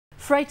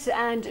Freight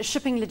and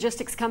shipping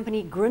logistics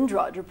company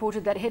Grindrod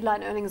reported that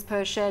headline earnings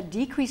per share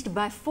decreased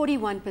by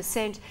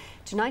 41%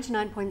 to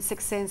 99.6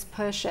 cents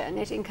per share.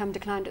 Net income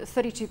declined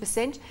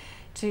 32%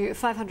 to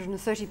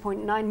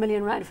 530.9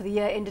 million rand for the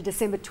year ended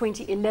December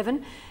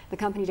 2011. The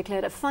company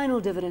declared a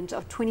final dividend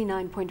of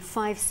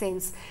 29.5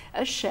 cents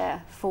a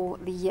share for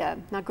the year.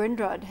 Now,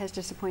 Grindrod has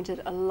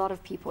disappointed a lot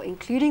of people,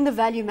 including the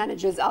value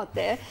managers out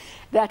there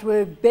that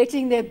were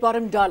betting their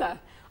bottom dollar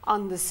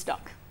on the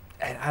stock.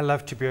 And I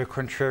love to be a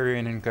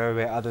contrarian and go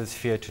where others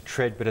fear to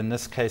tread, but in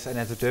this case, and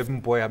as a Durban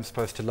boy, I'm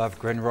supposed to love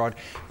Grindrod,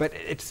 but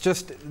it's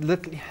just,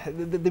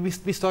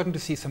 we're starting to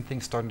see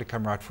something starting to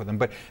come right for them.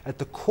 But at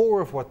the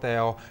core of what they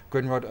are,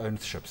 Grindrod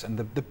owns ships, and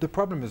the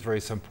problem is very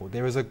simple.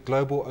 There is a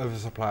global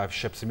oversupply of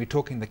ships, and we're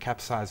talking the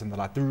capsize and the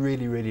like, the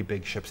really, really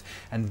big ships,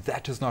 and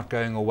that is not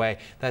going away.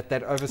 That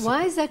oversupply.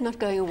 Why is that not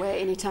going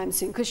away anytime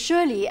soon? Because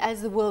surely,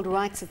 as the world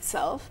rights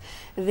itself,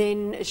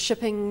 then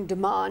shipping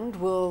demand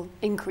will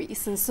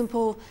increase, and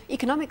simple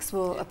economics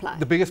will apply.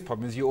 The biggest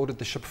problem is you ordered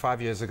the ship 5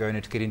 years ago and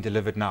it's getting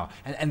delivered now.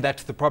 And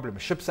that's the problem.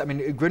 Ships, I mean,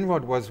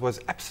 Grindrod was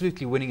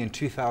absolutely winning in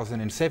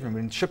 2007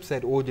 when ships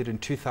they'd ordered in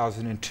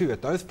 2002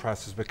 at those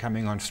prices were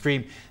coming on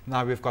stream.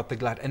 Now we've got the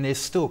glut and there's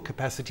still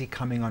capacity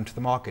coming onto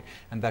the market,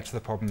 and that's the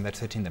problem that's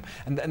hitting them.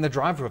 And the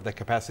driver of that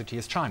capacity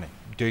is China.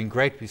 Doing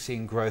great, we're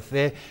seeing growth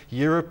there.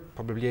 Europe,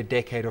 probably a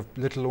decade of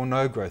little or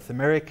no growth.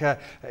 America,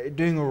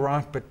 doing all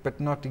right, but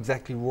not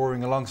exactly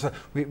roaring along. So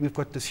we've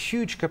got this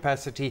huge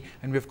capacity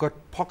and we've got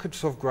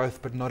pockets of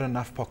growth, but not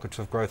enough pockets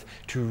of growth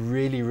to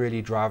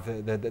really drive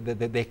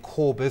their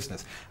core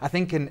business. I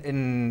think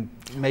in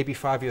maybe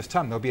 5 years'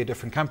 time, there'll be a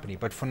different company,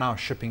 but for now,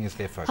 shipping is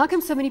their focus. How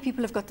come so many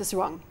people have got this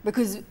wrong?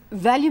 Because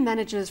value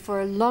managers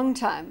for a long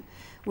time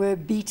were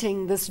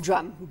beating this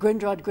drum,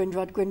 Grindrod,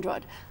 Grindrod,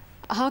 Grindrod.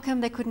 How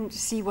come they couldn't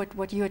see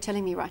what you are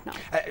telling me right now?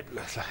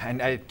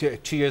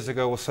 2 years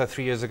ago or so,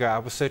 3 years ago, I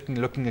was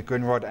certainly looking at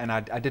Grindrod and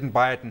I didn't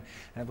buy it, and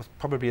it was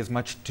probably as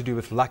much to do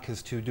with luck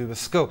as to do with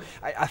skill.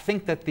 I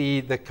think that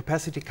the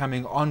capacity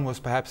coming on was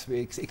perhaps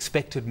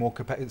expected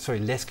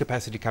less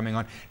capacity coming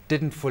on,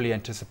 didn't fully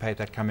anticipate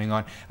that coming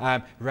on.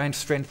 Rand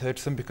strength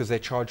hurts them because they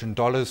charge in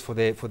dollars for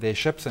their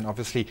ships, and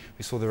obviously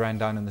we saw the Rand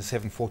down in the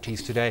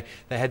 740s today.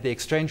 They had the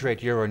exchange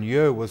rate year on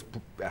year was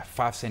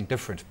 5 cent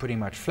difference, pretty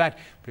much flat,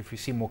 but if we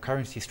see more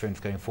currency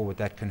strength going forward,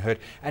 that can hurt.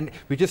 And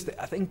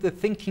I think the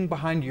thinking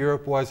behind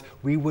Europe was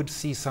we would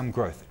see some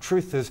growth.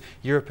 Truth is,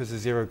 Europe is a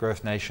zero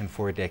growth nation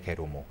for a decade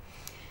or more.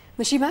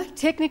 Moxima,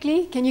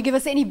 technically, can you give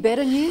us any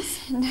better news?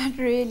 Not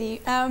really.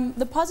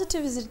 The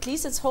positive is at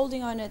least it's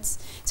holding on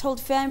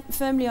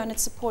firmly on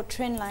its support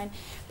trend line.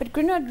 But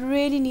Grindrod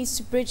really needs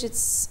to bridge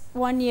its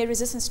 1 year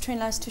resistance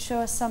trend lines to show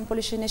us some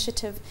bullish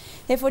initiative.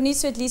 Therefore, it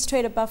needs to at least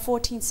trade above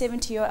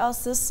 1470, or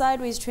else this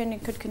sideways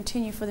trending could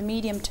continue for the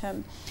medium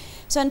term.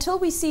 So until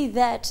we see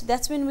that,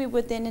 that's when we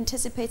would then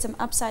anticipate some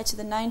upside to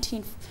the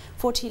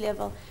 1940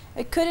 level.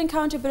 It could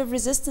encounter a bit of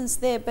resistance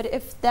there, but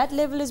if that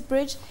level is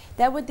bridged,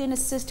 that would then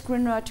assist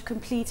Grindrod to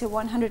complete a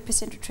 100%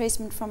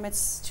 retracement from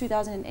its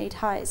 2008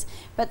 highs.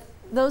 But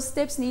those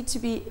steps need to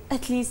be,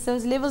 at least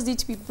those levels need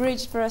to be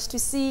bridged for us to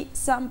see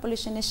some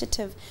bullish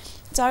initiative.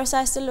 So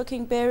RSI is still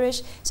looking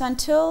bearish. So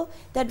until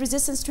that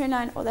resistance trend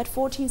line or that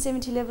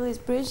 1470 level is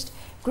bridged,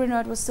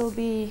 Grindrod will still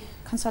be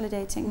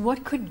consolidating.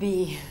 What could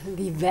be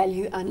the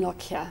value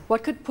unlock here?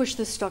 What could push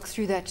the stock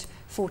through that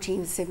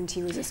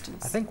 1470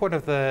 resistance? I think one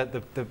of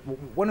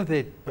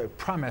the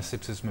prime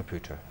assets is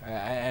Maputo,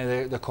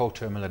 the coal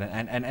terminal,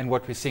 and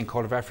what we're seeing,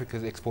 Coal of Africa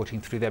is exporting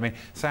through there. I mean,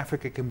 South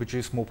Africa can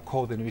produce more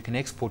coal than we can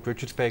export.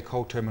 Richards Bay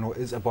Coal Terminal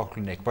is a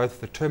bottleneck,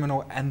 both the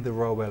terminal and the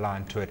railway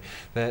line to it.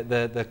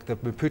 The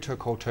Maputo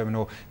Coal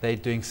Terminal, they're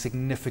doing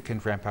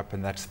significant ramp up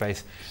in that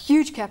space.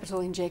 Huge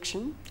capital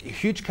injection.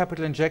 Huge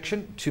capital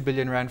injection, 2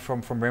 billion rand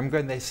from Remgo,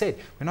 and they said,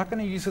 we're not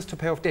going to use this to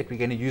pay off debt, we're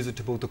going to use it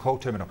to build the coal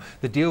terminal.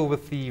 The deal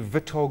with the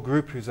Vitol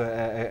Group, who's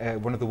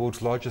one of the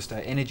world's largest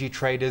energy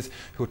traders,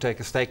 who will take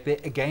a stake there,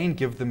 again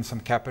give them some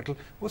capital,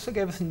 also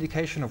gave us an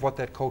indication of what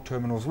that coal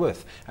terminal is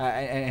worth,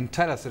 and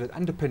tell us that it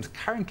underpins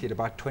currently at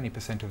about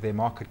 20% of their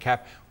market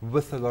cap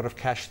with a lot of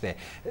cash there.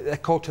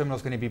 That coal terminal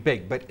is going to be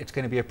big, but it's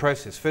going to be a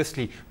process.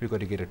 Firstly, we've got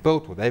to get it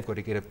built, or they've got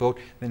to get it built,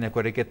 then they've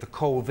got to get the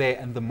coal there,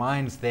 and the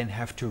mines then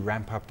have to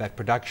ramp up that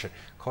production.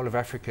 Coal of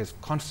Africa has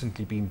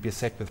constantly been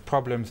beset with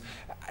problems.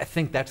 I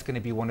think that's going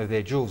to be one of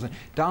their jewels. And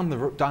down the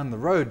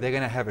road, they're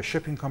going to have a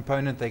shipping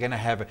component. They're going to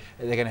have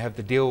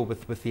the deal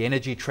with the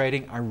energy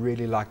trading. I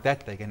really like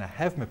that. They're going to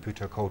have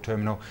Maputo Coal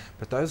Terminal,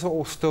 but those are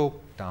all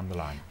still down the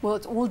line. Well,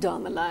 it's all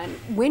down the line.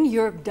 When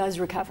Europe does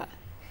recover,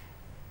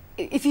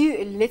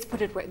 let's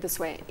put it this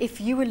way,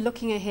 if you were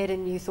looking ahead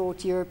and you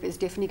thought Europe is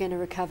definitely going to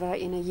recover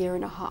in a year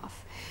and a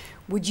half,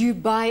 would you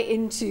buy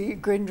into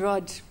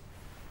Grindrod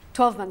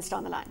 12 months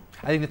down the line?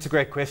 I think that's a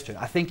great question.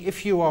 I think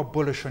if you are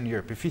bullish on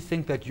Europe, if you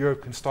think that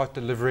Europe can start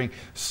delivering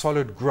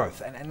solid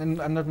growth, and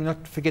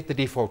not forget the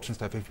defaults and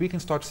stuff, if we can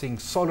start seeing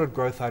solid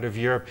growth out of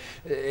Europe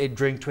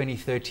during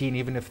 2013,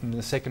 even if in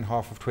the second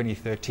half of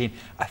 2013,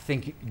 I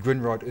think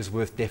Grindrod is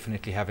worth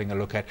definitely having a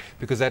look at,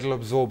 because that'll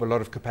absorb a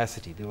lot of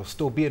capacity. There will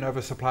still be an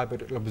oversupply,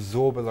 but it'll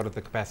absorb a lot of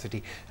the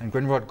capacity. And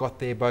Grindrod got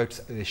their boats,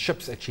 their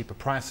ships at cheaper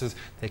prices.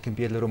 They can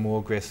be a little more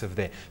aggressive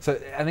there. So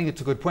I think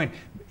it's a good point.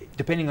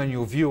 Depending on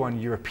your view on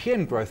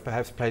European growth,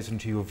 perhaps plays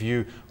into your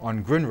view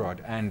on Grindrod.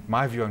 And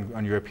my view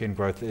on European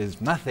growth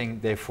is nothing,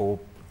 therefore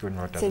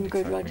Grindrod doesn't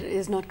excite me. Grindrod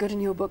is not good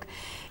in your book.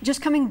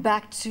 Just coming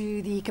back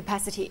to the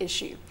capacity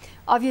issue.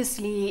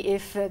 Obviously,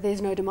 if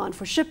there's no demand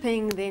for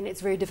shipping, then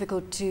it's very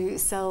difficult to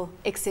sell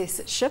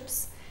excess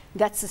ships.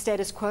 That's the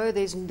status quo.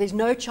 There's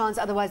no chance,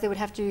 otherwise they would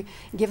have to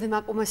give them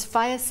up, almost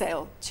fire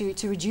sale to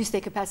reduce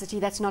their capacity.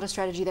 That's not a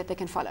strategy that they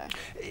can follow.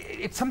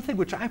 It's something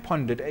which I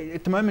pondered.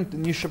 At the moment, the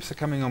new ships are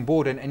coming on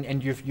board,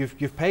 and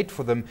you've paid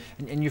for them,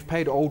 and you've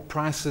paid old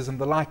prices and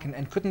the like,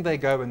 and couldn't they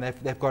go, and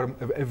they've got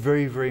a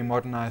very, very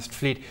modernized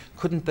fleet,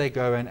 couldn't they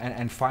go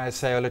and fire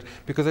sale it?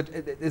 Because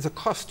there's a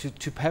cost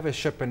to have a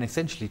ship and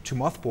essentially to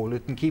mothball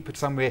it and keep it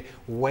somewhere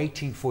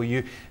waiting for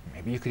you.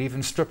 Maybe you could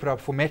even strip it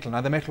up for metal. Now,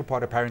 the metal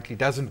part apparently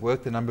doesn't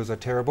work. The numbers are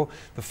terrible.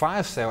 The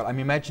fire sale, I'm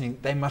imagining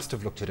they must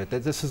have looked at it.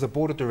 This is a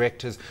board of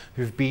directors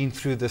who've been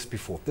through this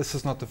before. This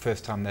is not the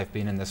first time they've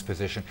been in this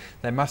position.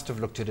 They must have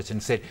looked at it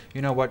and said,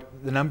 you know what,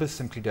 the numbers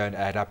simply don't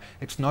add up.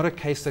 It's not a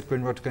case that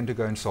Grindrod's going to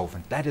go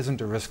insolvent. That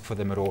isn't a risk for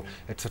them at all.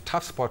 It's a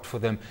tough spot for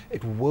them.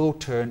 It will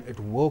turn, it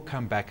will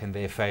come back in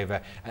their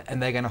favor,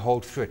 and they're going to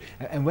hold through it.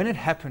 And when it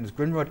happens,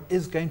 Grindrod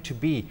is going to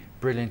be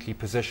brilliantly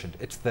positioned.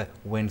 It's the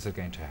when's it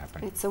going to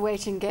happen. It's a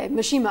waiting game.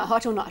 Moxima,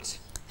 hot or not?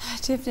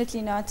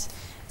 Definitely not.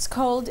 It's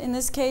cold. In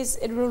this case,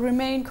 it will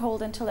remain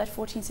cold until that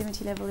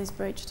 1470 level is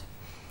bridged.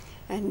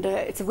 And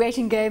it's a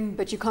waiting game,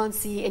 but you can't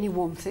see any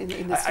warmth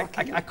in the stock.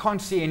 I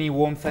can't see any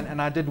warmth,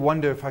 and I did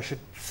wonder if I should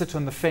sit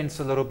on the fence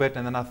a little bit,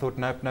 and then I thought,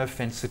 nope, no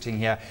fence sitting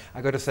here.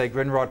 I got to say,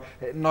 Grindrod,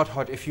 not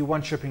hot. If you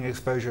want shipping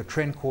exposure,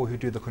 Trendcore, who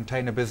do the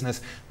container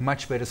business,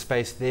 much better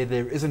space there.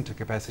 There isn't a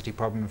capacity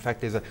problem. In fact,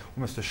 there's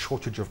almost a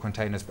shortage of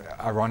containers,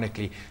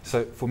 ironically.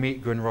 So for me,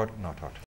 Grindrod, not hot.